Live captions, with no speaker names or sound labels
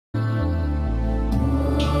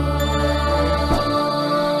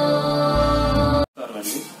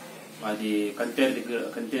మాది కంతేరు దగ్గర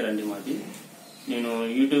కంతేరు అండి మాది. నేను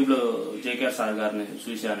యూట్యూబ్లో JKR సార్ గారిని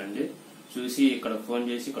చూశానండి. చూసి ఇక్కడ ఫోన్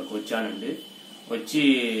చేసి ఇక్కడికి వచ్చానండి. వచ్చి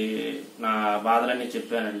నా బాధలన్నీ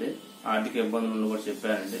చెప్పానండి. ఆర్థిక ఇబ్బందులను కూడా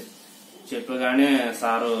చెప్పానండి. చెప్పగానే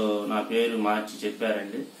సారు నా పేరు మార్చి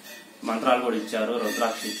చెప్పారండి. మంత్రాలు కూడా ఇచ్చారు,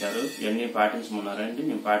 రుద్రాక్ష ఇచ్చారు. ఇవన్నీ పాటించమన్నారండి.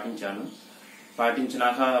 నేను పాటించాను.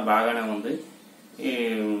 పాటించినాక బాగానే ఉంది.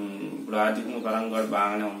 ఇప్పుడు ఆర్థిక పరంగా కూడా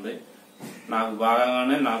బాగానే ఉంది. నాకు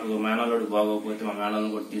బాగానే నాకు మేనల్లుడు బాగోకపోతే మా మేనల్ని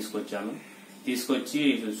కూడా తీసుకొచ్చి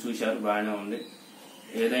చూశారు. బాగానే ఉంది.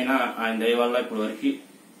 ఏదైనా ఆయన దయ వల్ల ఇప్పటి వరకు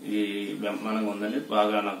ఈ బ్రహ్మాండంగా ఉందండి.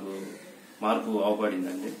 బాగా నాకు మార్పు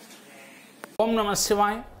అవపడిందండి. ఓం నమ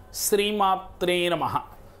శివాయ. శ్రీమాత్రే నమః.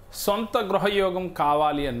 సొంత గృహయోగం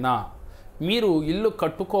కావాలి అన్నా, మీరు ఇల్లు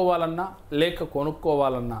కట్టుకోవాలన్నా లేక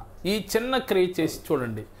కొనుక్కోవాలన్నా ఈ చిన్న క్రియ చేసి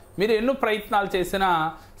చూడండి. మీరు ఎన్నో ప్రయత్నాలు చేసినా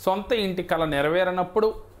సొంత ఇంటి కల నెరవేరనప్పుడు,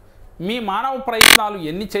 మీ మానవ ప్రయత్నాలు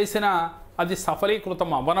ఎన్ని చేసినా అది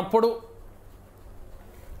సఫలీకృతం అవ్వనప్పుడు,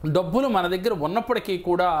 డబ్బులు మన దగ్గర ఉన్నప్పటికీ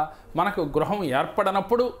కూడా మనకు గృహం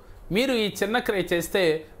ఏర్పడనప్పుడు మీరు ఈ చిన్న క్రియ చేస్తే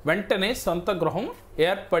వెంటనే సొంత గృహం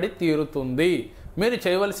ఏర్పడి తీరుతుంది. మీరు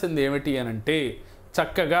చేయవలసింది ఏమిటి అనంటే,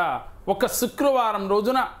 చక్కగా ఒక శుక్రవారం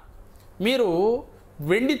రోజున మీరు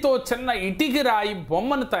వెండితో చిన్న ఇటికి రాయి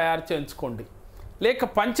బొమ్మను తయారు చేయించుకోండి. లేక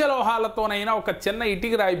పంచలోహాలతోనైనా ఒక చిన్న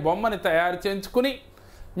ఇటికి రాయి బొమ్మని తయారు చేయించుకుని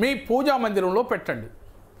మీ పూజా మందిరంలో పెట్టండి.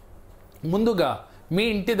 ముందుగా మీ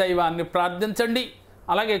ఇంటి దైవాన్ని ప్రార్థించండి.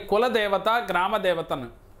 అలాగే కులదేవత, గ్రామదేవతను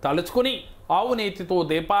తలుచుకుని ఆవు నేతితో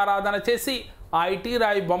దీపారాధన చేసి ఆ ఇటికి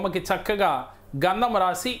రాయి బొమ్మకి చక్కగా గంధం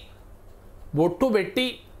రాసి బొట్టు పెట్టి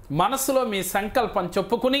మనసులో మీ సంకల్పం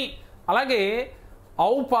చెప్పుకుని, అలాగే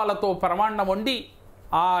ఆవు పాలతో పరమాన్నం వండి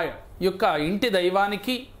ఆ యొక్క ఇంటి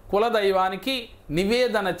దైవానికి, కుల దైవానికి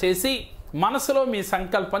నివేదన చేసి మనసులో మీ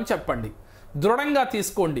సంకల్పం చెప్పండి. దృఢంగా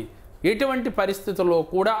తీసుకోండి. ఎటువంటి పరిస్థితుల్లో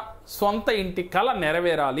కూడా సొంత ఇంటి కల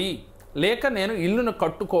నెరవేరాలి, లేక నేను ఇల్లును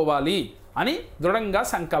కట్టుకోవాలి అని దృఢంగా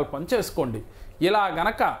సంకల్పం చేసుకోండి. ఇలా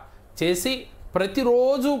గనక చేసి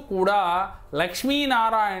ప్రతిరోజు కూడా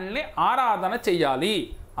లక్ష్మీనారాయణని ఆరాధన చెయ్యాలి.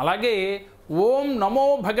 అలాగే ఓం నమో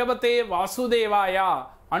భగవతే వాసుదేవాయ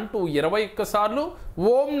అంటూ 21 సార్లు,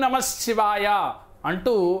 ఓం నమ శివాయ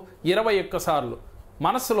అంటూ 21 సార్లు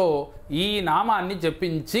మనసులో ఈ నామాన్ని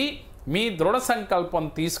జపించి మీ దృఢ సంకల్పం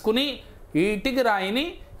తీసుకుని ఈ ఇటికి రాయిని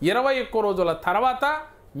 21 రోజుల తర్వాత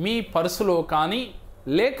మీ పర్సులో కానీ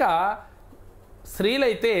లేక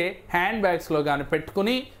స్త్రీలైతే హ్యాండ్ బ్యాగ్స్లో కానీ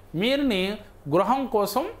పెట్టుకుని మీరుని గృహం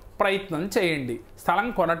కోసం ప్రయత్నం చేయండి. స్థలం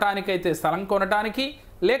కొనటానికైతే స్థలం కొనటానికి,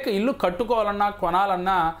 లేక ఇల్లు కట్టుకోవాలన్నా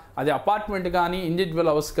కొనాలన్నా అది అపార్ట్మెంట్ కానీ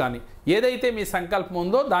ఇండివిజువల్ హౌస్ కానీ ఏదైతే మీ సంకల్పం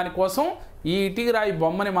ఉందో దానికోసం ఈ ఇటికి రాయి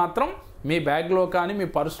బొమ్మని మాత్రం మీ బ్యాగ్లో కానీ మీ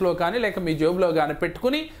పర్సులో కానీ లేక మీ జేబులో కానీ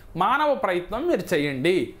పెట్టుకుని మానవ ప్రయత్నం మీరు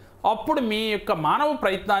చేయండి. అప్పుడు మీ యొక్క మానవ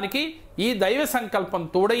ప్రయత్నానికి ఈ దైవ సంకల్పం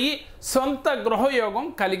తోడయి సొంత గృహయోగం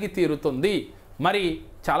కలిగి తీరుతుంది. మరి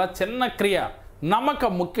చాలా చిన్న క్రియ,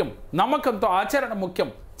 నమ్మకం ముఖ్యం. నమ్మకంతో ఆచరణ ముఖ్యం.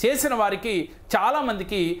 చేసిన వారికి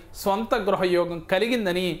చాలామందికి సొంత గృహయోగం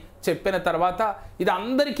కలిగిందని చెప్పిన తర్వాత ఇది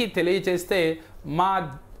అందరికీ తెలియచేస్తే మా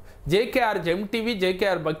JKR టీవీ,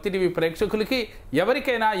 JKR భక్తి టీవీ ప్రేక్షకులకి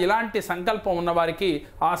ఎవరికైనా ఇలాంటి సంకల్పం ఉన్నవారికి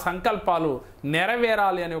ఆ సంకల్పాలు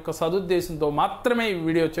నెరవేరాలి అనే ఒక సదుద్దేశంతో మాత్రమే ఈ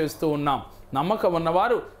వీడియో చేస్తూ ఉన్నాం. నమ్మకం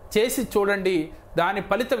ఉన్నవారు చేసి చూడండి. దాని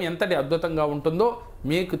ఫలితం ఎంతటి అద్భుతంగా ఉంటుందో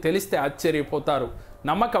మీకు తెలిస్తే ఆశ్చర్యపోతారు.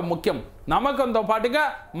 నమ్మకం ముఖ్యం. నమ్మకంతో పాటుగా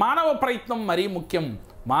మానవ ప్రయత్నం మరీ ముఖ్యం.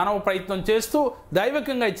 మానవ ప్రయత్నం చేస్తూ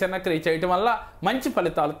దైవికంగా ఈ చిన్న క్రియ చేయటం వల్ల మంచి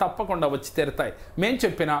ఫలితాలు తప్పకుండా వచ్చి తీరుతాయి. మేము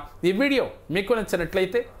చెప్పిన ఈ వీడియో మీకు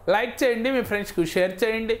నచ్చినట్లయితే లైక్ చేయండి, మీ ఫ్రెండ్స్కి షేర్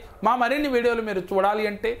చేయండి. మా మరిన్ని వీడియోలు మీరు చూడాలి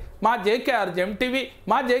అంటే మా JKR టీవీ,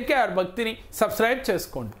 మా JKR భక్తిని సబ్స్క్రైబ్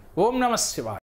చేసుకోండి. ఓం నమ శివాయ.